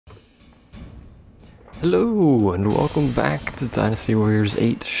Hello, and welcome back to Dynasty Warriors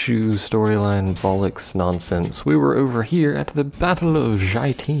 8 Shoe storyline bollocks nonsense. We were over here at the Battle of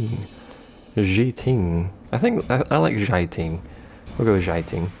Jiting. I think I like Jiting. We'll go with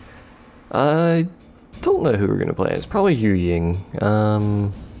Jiting. I don't know who we're gonna play. It's probably Yu Ying.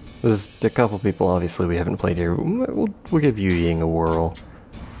 There's a couple people obviously we haven't played here. We'll give Yu Ying a whirl.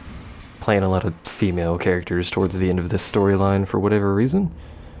 Playing a lot of female characters towards the end of this storyline for whatever reason.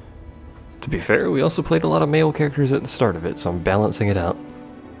 To be fair, we also played a lot of male characters at the start of it, so I'm balancing it out.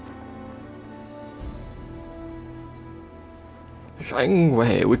 Zhang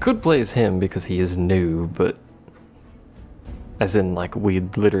Wei. We could play as him because he is new, but... as in, like, we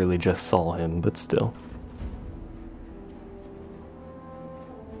literally just saw him, but still.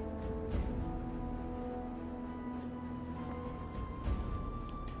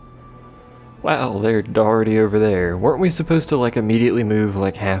 Wow, they're already over there. Weren't we supposed to, like, immediately move,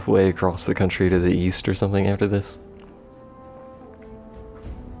 like, halfway across the country to the east or something after this?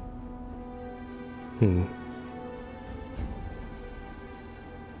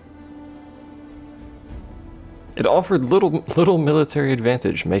 It offered little military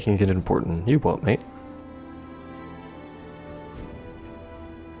advantage, making it important. You what, mate?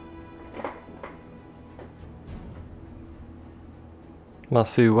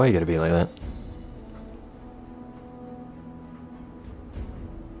 Masu, why you gotta be like that?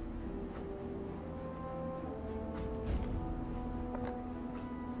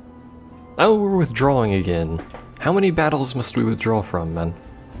 Oh, we're withdrawing again. How many battles must we withdraw from, man?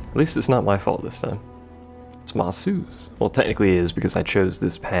 At least it's not my fault this time. It's Masu's. Well, technically it is because I chose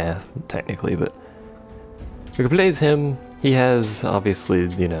this path, technically, but... we can play as him. He has, obviously,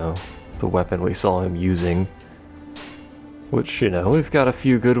 you know, the weapon we saw him using. Which, you know, we've got a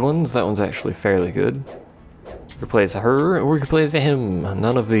few good ones. That one's actually fairly good. We can play as her, or we can play as him.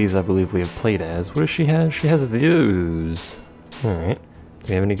 None of these I believe we have played as. What does she have? She has those. Alright. Do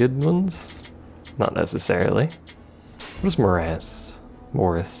we have any good ones? Not necessarily. What is Morris?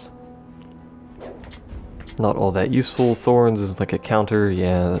 Not all that useful. Thorns is like a counter.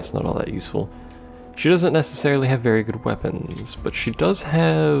 Yeah, that's not all that useful. She doesn't necessarily have very good weapons, but she does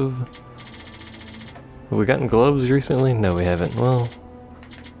have... have we gotten gloves recently? No, we haven't. Well,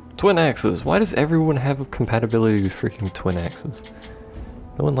 twin axes. Why does everyone have compatibility with freaking twin axes?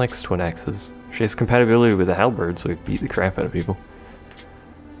 No one likes twin axes. She has compatibility with the halberd, so we beat the crap out of people.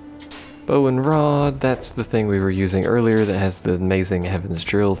 Bow and rod, that's the thing we were using earlier that has the amazing Heaven's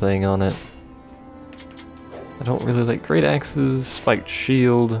Drill thing on it. I don't really like great axes, spiked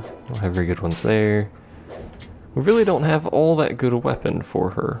shield, don't have very good ones there. We really don't have all that good a weapon for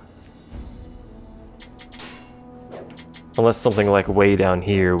her. Unless something like way down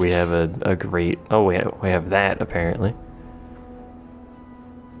here we have a great... oh, we have that apparently.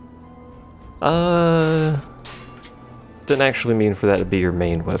 Didn't actually mean for that to be your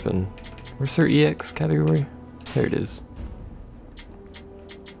main weapon. Where's her EX category? There it is.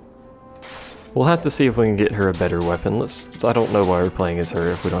 We'll have to see if we can get her a better weapon. I don't know why we're playing as her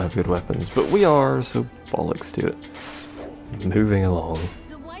if we don't have good weapons, but we are, so bollocks to it. Moving along.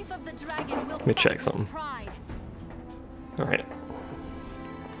 Let me check something. Alright.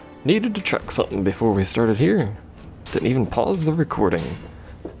 Needed to check something before we started here. Didn't even pause the recording.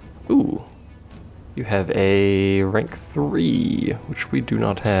 Ooh. You have a rank 3, which we do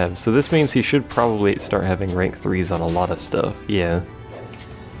not have. So this means he should probably start having rank 3s on a lot of stuff. Yeah.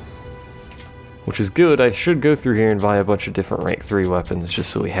 Which is good. I should go through here and buy a bunch of different rank 3 weapons just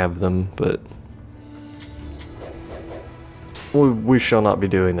so we have them, but... we shall not be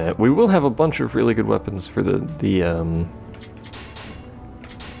doing that. We will have a bunch of really good weapons for the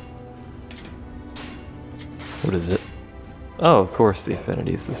what is it? Oh, of course the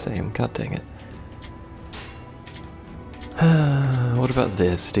affinity is the same. God dang it. What about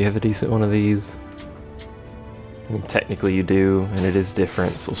this? Do you have a decent one of these? I mean, technically you do, and it is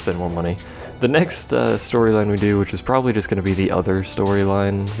different, so we'll spend more money. The next storyline we do, which is probably just going to be the other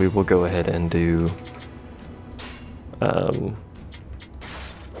storyline, we will go ahead and do...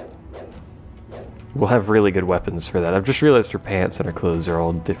 we'll have really good weapons for that. I've just realized her pants and her clothes are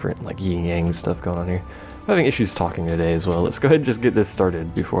all different, like yin-yang stuff going on here. I'm having issues talking today as well. Let's go ahead and just get this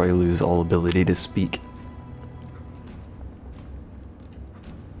started before I lose all ability to speak.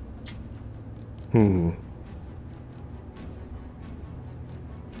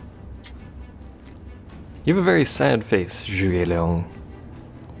 You have a very sad face, Zhuge Liang.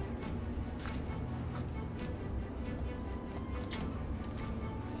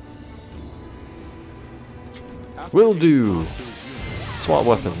 Will do! Swap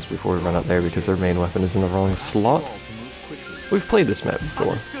weapons before we run out there because their main weapon is in the wrong slot. We've played this map before.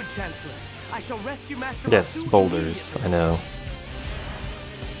 Understood, Chancellor. I shall rescue Master Yes, Masu boulders, I know.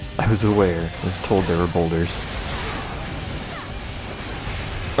 I was aware. I was told there were boulders.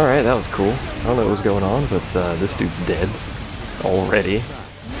 Alright, that was cool. I don't know what was going on, but this dude's dead. Already.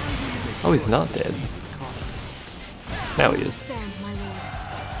 Oh, he's not dead. Now he is.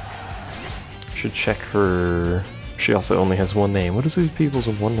 Should check her... She also only has one name. What is these people's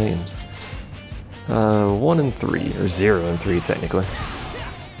with one names? 1 and 3, or 0 and 3 technically.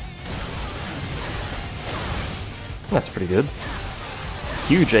 That's pretty good.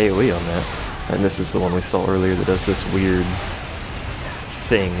 Huge AoE on that. And this is the one we saw earlier that does this weird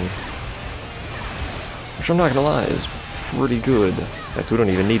thing. Which I'm not gonna lie, is pretty good. In fact, we don't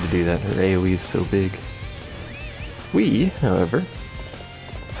even need to do that. Her AoE is so big. We, however,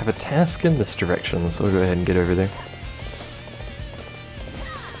 have a task in this direction, so we'll go ahead and get over there.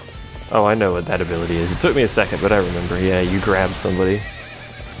 Oh, I know what that ability is. It took me a second, but I remember. Yeah, you grab somebody.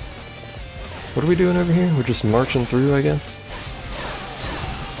 What are we doing over here? We're just marching through, I guess?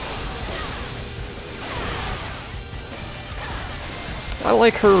 I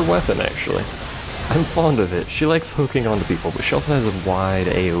like her weapon, actually. I'm fond of it. She likes hooking onto people, but she also has a wide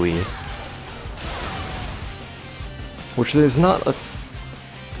AoE. Which there's not a...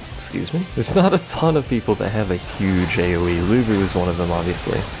 Excuse me? There's not a ton of people that have a huge AoE. Lubu is one of them,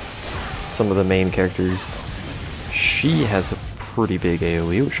 obviously. Some of the main characters. She has a pretty big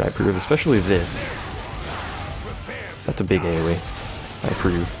AoE, which I approve, especially this. That's a big AoE. I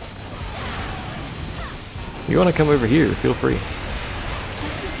approve. You want to come over here, feel free.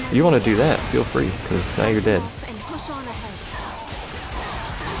 You want to do that, feel free, because now you're dead.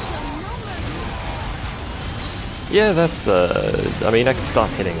 Yeah, that's, I mean, I can stop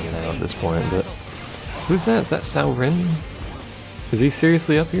hitting you now at this point, but... Who's that? Is that Sao Rin? Is he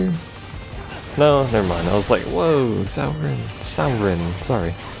seriously up here? No, never mind. I was like, whoa, Sao Rin. Sao Rin,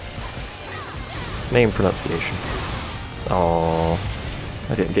 sorry. Name pronunciation. Oh,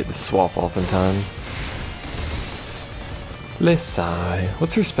 I didn't get the swap off in time. Lesai.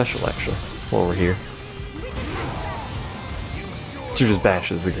 What's her special, actually, while we're here? She just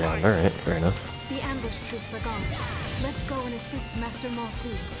bashes the ground. Alright, fair enough. The ambush troops are gone. Let's go and assist Master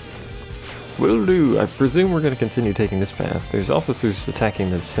Masu. Will do. I presume we're going to continue taking this path. There's officers attacking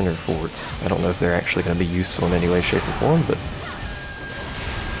those center forts. I don't know if they're actually going to be useful in any way, shape, or form, but...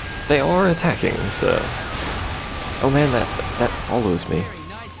 They are attacking, so... Oh man, that follows me.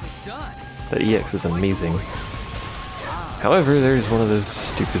 That EX is amazing. However, there's one of those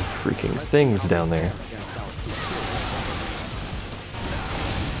stupid freaking things down there.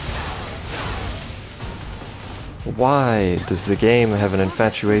 Why does the game have an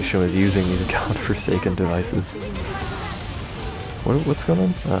infatuation with using these godforsaken devices? What's going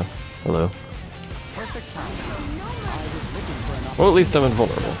on? Oh, hello. Well, at least I'm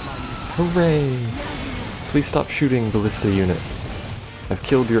invulnerable. Hooray! Please stop shooting, ballista unit. I've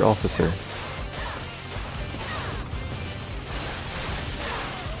killed your officer.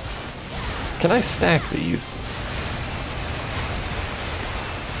 Can I stack these?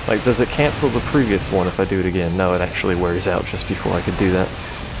 Like, does it cancel the previous one if I do it again? No, it actually wears out just before I could do that.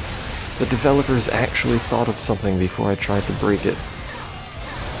 The developers actually thought of something before I tried to break it.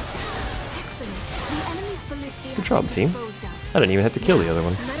 Good job, team. I didn't even have to kill the other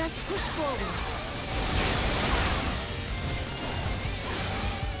one.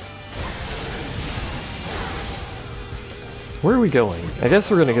 Where are we going? I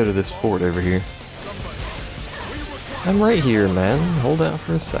guess we're gonna go to this fort over here. I'm right here, man. Hold out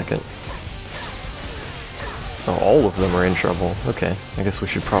for a second. Oh, all of them are in trouble. Okay, I guess we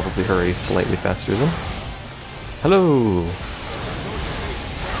should probably hurry slightly faster then. Hello!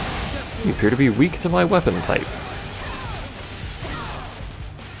 You appear to be weak to my weapon type.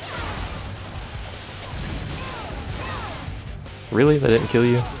 Really? That didn't kill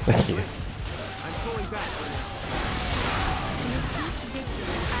you? Thank you.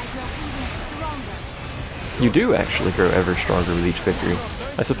 You do actually grow ever stronger with each victory.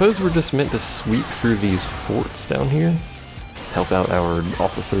 I suppose we're just meant to sweep through these forts down here. Help out our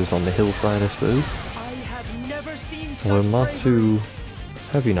officers on the hillside, I suppose. Hello, Masu.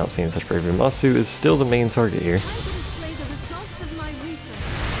 Have you not seen such bravery? Masu is still the main target here.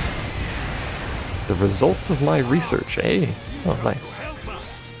 The results of my research, eh? Oh, nice.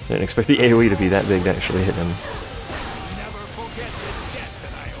 Didn't expect the AoE to be that big to actually hit him.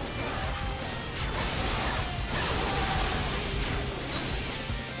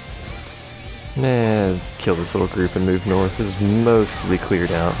 Nah, kill this little group and move north. This is mostly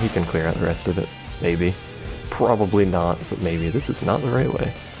cleared out. He can clear out the rest of it. Maybe. Probably not, but maybe. This is not the right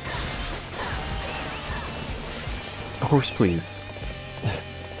way. horse, please.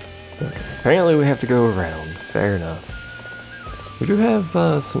 Okay. Apparently we have to go around. Fair enough. We do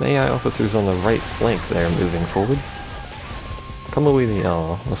have some AI officers on the right flank there moving forward. Come away the...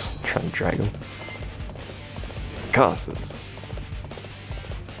 Oh, let's try to drag them. Causes.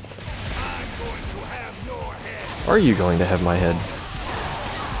 Are you going to have my head?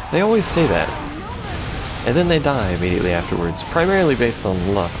 They always say that. And then they die immediately afterwards, primarily based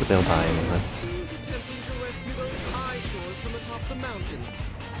on luck, but they'll die anyway.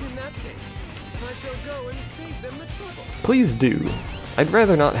 Please do. I'd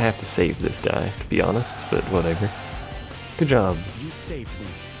rather not have to save this guy, to be honest, but whatever. Good job.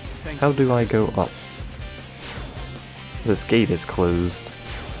 How do I go up? This gate is closed.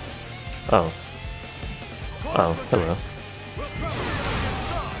 Oh. Oh, hello.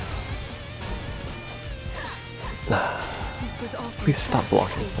 Please stop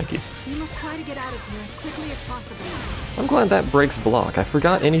blocking, thank you. We must try to get out of here as quickly as possible. I'm glad that breaks block. I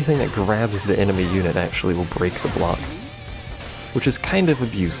forgot anything that grabs the enemy unit actually will break the block. Which is kind of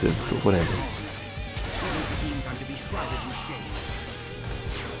abusive, but whatever.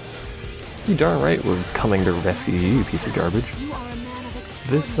 You darn right we're coming to rescue you, you piece of garbage.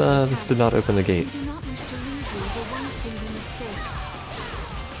 This did not open the gate.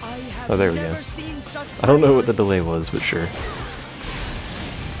 Oh, there we go. I don't know what the delay was, but sure.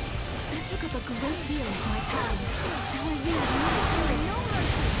 That took up a great deal of my time. Now I really must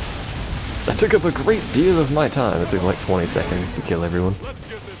hurry. That took up a great deal of my time. It took like 20 seconds to kill everyone.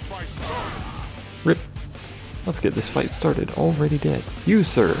 Rip. Let's get this fight started. Already dead. You,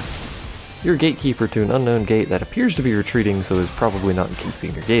 sir. You're a gatekeeper to an unknown gate that appears to be retreating, so is probably not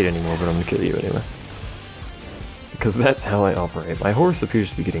keeping your gate anymore, but I'm gonna kill you anyway. Because that's how I operate. My horse appears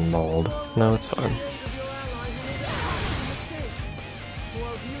to be getting mauled. No, it's fine.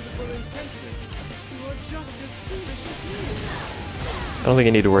 I don't think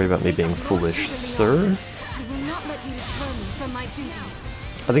I need to worry about me being foolish, sir. I will not let you deter me from my duty.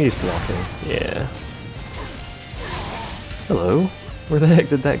 I think he's blocking. Yeah. Hello? Where the heck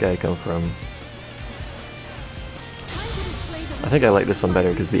did that guy come from? I think I like this one better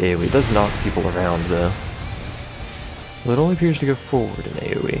because the AoE does knock people around though. Well, it only appears to go forward in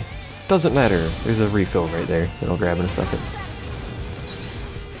AoE. Doesn't matter. There's a refill right there that I'll grab in a second.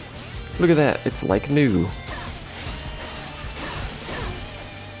 Look at that. It's like new.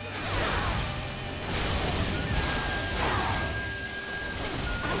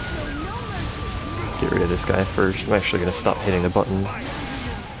 Get rid of this guy first. I'm actually going to stop hitting the button.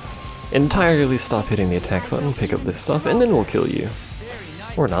 Entirely stop hitting the attack button, pick up this stuff, and then we'll kill you.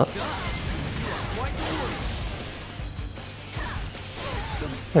 Or not.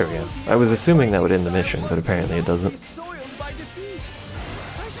 There we go. I was assuming that would end the mission, but apparently it doesn't.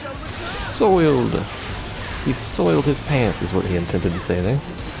 Soiled! He soiled his pants is what he intended to say there.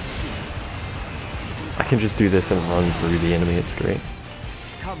 I can just do this and run through the enemy, it's great.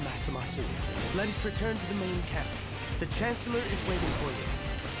 Come, Master Masu. Let us return to the main camp. The Chancellor is waiting for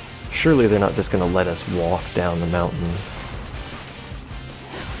you. Surely they're not just gonna let us walk down the mountain.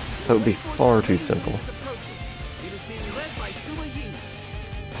 That would be far too simple.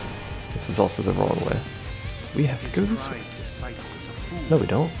 This is also the wrong way. We have to go this way. No, we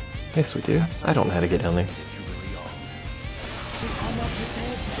don't. Yes, we do. I don't know how to get down there.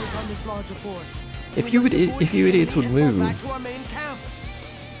 If you idiots would move.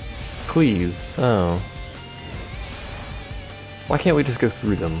 Please. Oh. Why can't we just go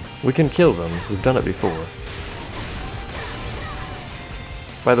through them? We can kill them. We've done it before.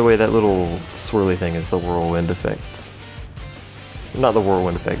 By the way, that little swirly thing is the whirlwind effect. Not the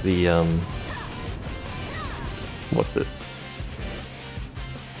whirlwind effect, the, what's it?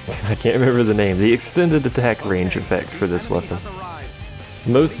 I can't remember the name. The extended attack range effect for this weapon.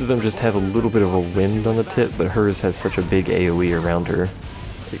 Most of them just have a little bit of a wind on the tip, but hers has such a big AoE around her.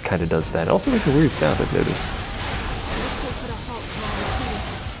 It kind of does that. It also makes a weird sound, I've noticed. This will put a halt to our retreat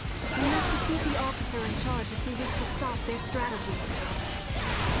attempt. We must defeat the officer in charge if we wish to stop their strategy.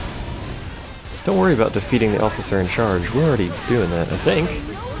 Don't worry about defeating the officer in charge. We're already doing that, I think.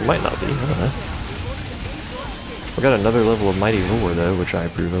 We might not be, I don't know. We got another level of Mighty Roar though, which I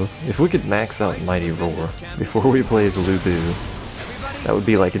approve of. If we could max out Mighty Roar before we play as Lubu, that would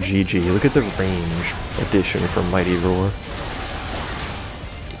be like a GG. Look at the range addition from Mighty Roar.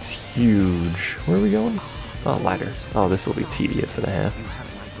 It's huge. Where are we going? Oh, ladder. Oh, this will be tedious and a half.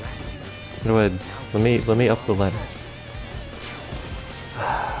 Go ahead. Let me up the ladder.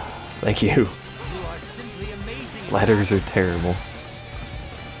 Thank you. Ladders are terrible.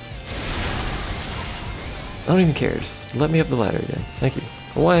 I don't even care, just let me up the ladder again. Thank you.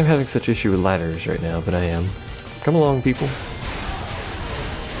 Why I'm having such issue with ladders right now, but I am. Come along, people.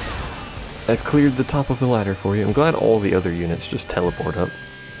 I've cleared the top of the ladder for you. I'm glad all the other units just teleport up.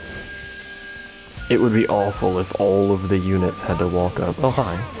 It would be awful if all of the units had to walk up. Oh,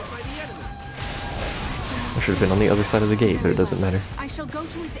 hi. I should have been on the other side of the gate, but it doesn't matter. I shall go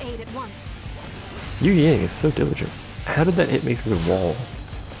to his aid at once. Yu Yang is so diligent. How did that hit me through the wall?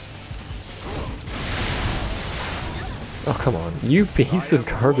 Oh, come on. You piece of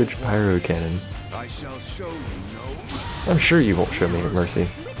garbage pyro cannon. I shall show you no. I'm sure you won't show me mercy.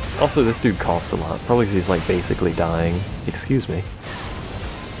 Also, this dude coughs a lot. Probably because he's like basically dying. Excuse me.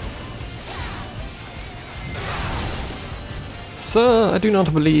 Sir, I do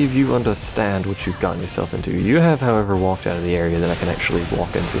not believe you understand what you've gotten yourself into. You have, however, walked out of the area that I can actually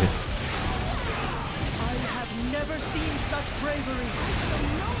walk into. I have never seen such bravery.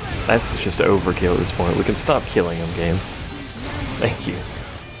 That's just overkill at this point. We can stop killing him, game. Thank you.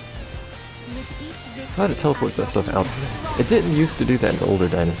 How did it teleport that stuff out? It didn't used to do that in older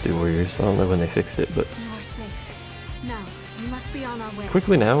Dynasty Warriors. I don't know when they fixed it, but... You are safe. Now, we must be on our way.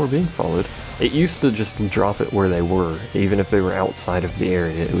 Quickly now, we're being followed. It used to just drop it where they were, even if they were outside of the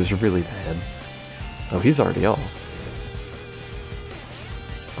area. It was really bad. Oh, he's already off.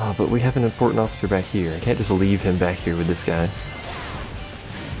 Oh, but we have an important officer back here. I can't just leave him back here with this guy.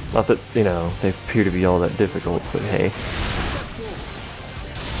 Not that, you know, they appear to be all that difficult, but hey.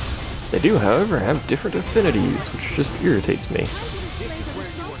 They do, however, have different affinities, which just irritates me.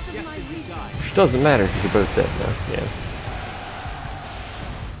 Which doesn't matter, because they're both dead now, yeah.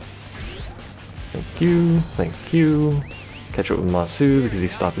 Thank you, thank you. Catch up with Masu, because he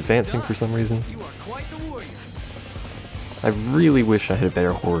stopped advancing for some reason. I really wish I had a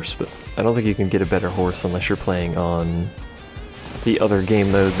better horse, but I don't think you can get a better horse unless you're playing on the other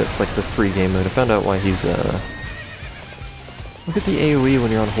game mode that's like the free game mode. I found out why he's, look at the AoE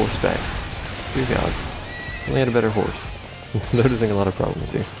when you're on horseback. Dear God. Only had a better horse. Noticing a lot of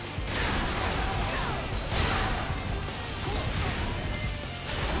problems here.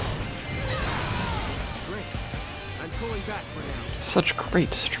 Such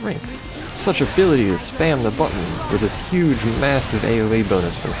great strength. Such ability to spam the button with this huge, massive AoE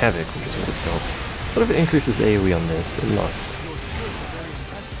bonus from Havoc, which is what it's called. What if it increases AoE on this? It must.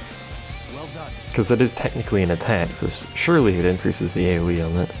 Because that is technically an attack, so surely it increases the AoE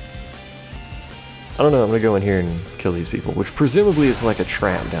on that. I don't know, I'm gonna go in here and kill these people, which presumably is like a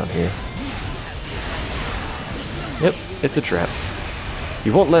trap down here. Yep, it's a trap.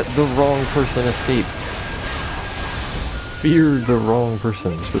 You won't let the wrong person escape. Fear the wrong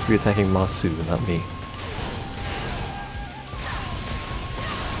person. You're supposed to be attacking Masu, not me.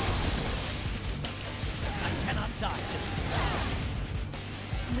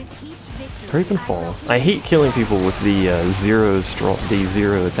 Hurry up and fall. I hate killing people with the zero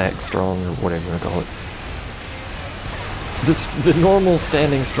attack strong, or whatever I call it. The normal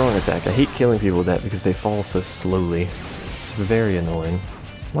standing strong attack. I hate killing people with that because they fall so slowly. It's very annoying.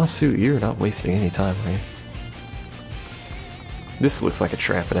 Masu, you're not wasting any time, right? This looks like a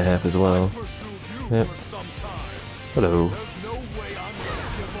trap and a half as well. Yep. Hello.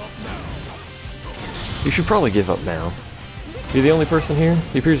 You should probably give up now. You're the only person here?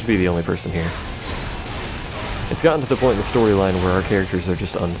 He appears to be the only person here. It's gotten to the point in the storyline where our characters are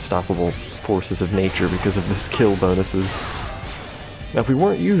just unstoppable forces of nature because of the skill bonuses. Now if we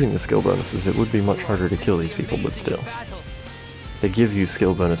weren't using the skill bonuses, it would be much harder to kill these people, but still. They give you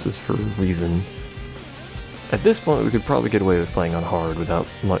skill bonuses for a reason. At this point, we could probably get away with playing on hard without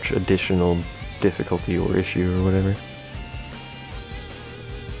much additional difficulty or issue or whatever.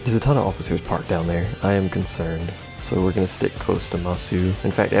 There's a ton of officers parked down there. I am concerned. So we're gonna stick close to Masu.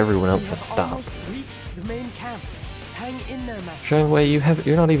 In fact, everyone else has stopped. The main camp. Hang in there, Master. Shangwei,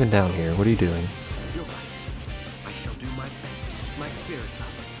 you're not even down here. What are you doing? You're right. I shall do my best to keep my spirits up.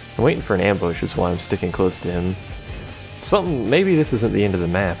 I'm waiting for an ambush is why I'm sticking close to him. Maybe this isn't the end of the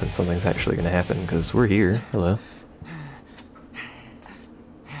map and something's actually gonna happen, because we're here. Hello.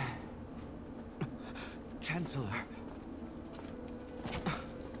 Chancellor.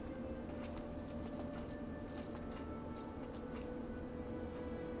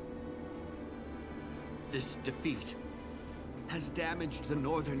 This defeat has damaged the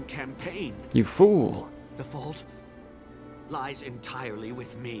northern campaign. You fool! The fault lies entirely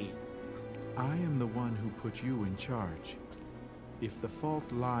with me. I am the one who put you in charge. If the fault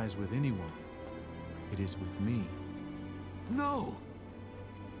lies with anyone, it is with me. No!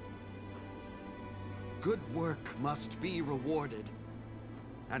 Good work must be rewarded,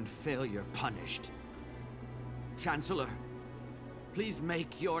 and failure punished. Chancellor, please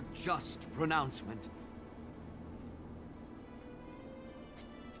make your just pronouncement.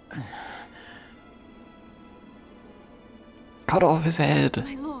 Cut off his head.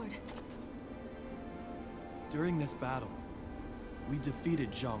 My lord. During this battle, we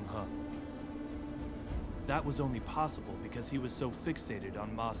defeated Zhang He. That was only possible because he was so fixated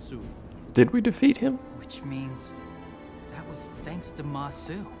on Ma Su. Did we defeat him? Which means that was thanks to Ma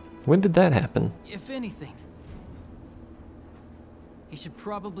Su. When did that happen? If anything, he should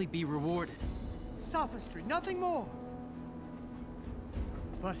probably be rewarded. Sophistry, nothing more.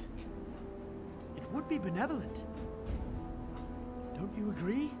 But it would be benevolent. Don't you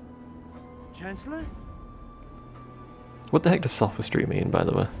agree, Chancellor? What the heck does sophistry mean, by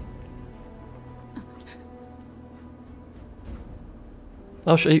the way?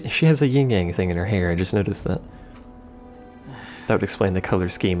 Oh, she has a yin-yang thing in her hair, I just noticed that. That would explain the color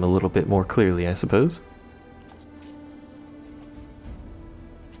scheme a little bit more clearly, I suppose.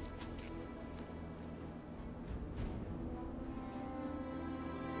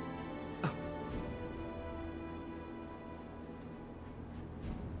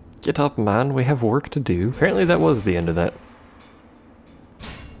 Get up, man, we have work to do. Apparently that was the end of that.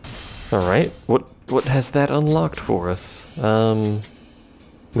 Alright, what has that unlocked for us?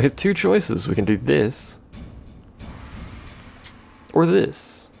 We have two choices. We can do this. Or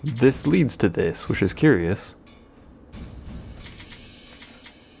this. This leads to this, which is curious.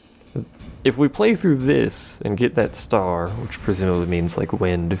 If we play through this and get that star, which presumably means like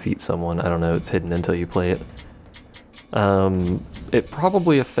win, defeat someone, I don't know, it's hidden until you play it. It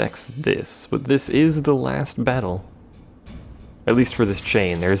probably affects this, but this is the last battle. At least for this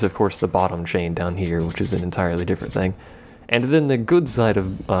chain. There's of course the bottom chain down here, which is an entirely different thing. And then the good side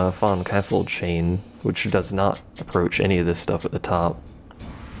of Fawn Castle chain, which does not approach any of this stuff at the top.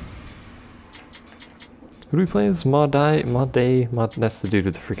 Who do we play as? That's the dude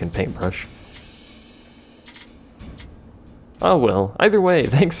with the freaking paintbrush. Oh well, either way,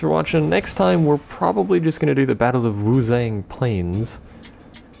 thanks for watching. Next time we're probably just gonna do the Battle of Wuzang Plains,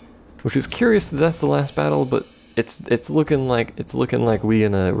 which is curious that that's the last battle, but it's looking like we're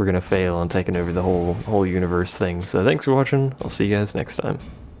gonna fail on taking over the whole universe thing. So thanks for watching. I'll see you guys next time.